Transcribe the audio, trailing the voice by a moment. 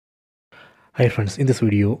Hi friends, in this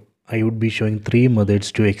video I would be showing 3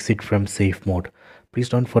 methods to exit from safe mode. Please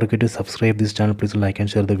don't forget to subscribe this channel. Please like and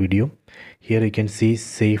share the video. Here you can see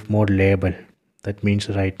safe mode label. That means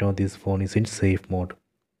right now this phone is in safe mode.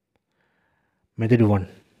 Method 1.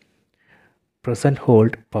 Press and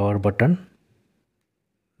hold power button.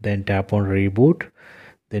 Then tap on reboot.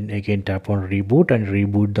 Then again tap on reboot and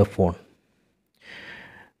reboot the phone.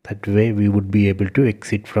 That way we would be able to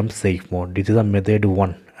exit from safe mode. This is a method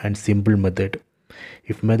 1 and simple method.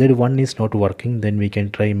 If method 1 is not working, then we can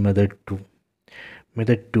try method 2.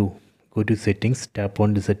 Method 2. Go to settings, tap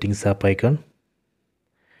on the settings app icon.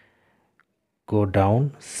 Go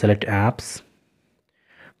down, select apps.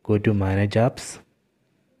 Go to manage apps.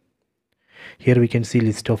 Here we can see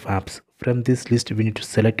list of apps. From this list we need to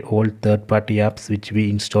select all third-party apps which we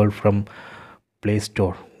installed from Play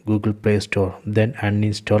Store, Google Play Store, then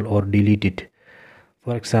uninstall or delete it.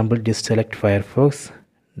 For example, just select Firefox,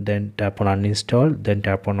 then tap on uninstall, then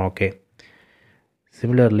tap on OK.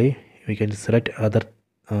 Similarly, we can select other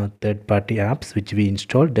third-party apps which we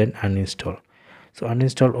installed, then uninstall. So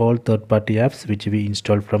uninstall all third-party apps which we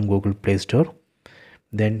installed from Google Play Store,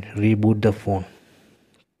 then reboot the phone.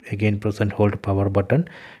 Again press and hold power button,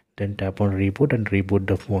 then tap on reboot and reboot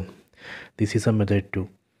the phone. This is a method 2.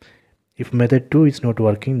 If method 2 is not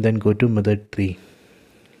working, then go to method 3.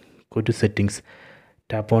 Go to settings,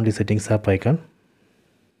 tap on the settings app icon.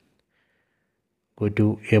 Go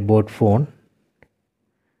to about phone,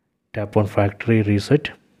 tap on factory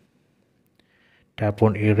reset, tap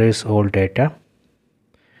on erase all data.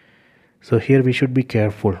 So here we should be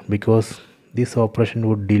careful because this operation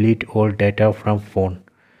would delete all data from phone,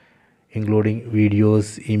 including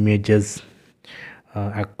videos, images,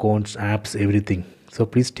 accounts, apps, everything. So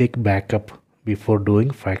please take backup before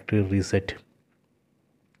doing factory reset.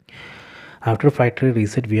 After factory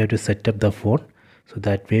reset, we have to set up the phone, so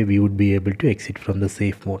that way we would be able to exit from the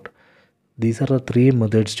safe mode. These are the 3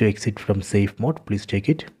 methods to exit from safe mode. Please check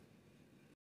it.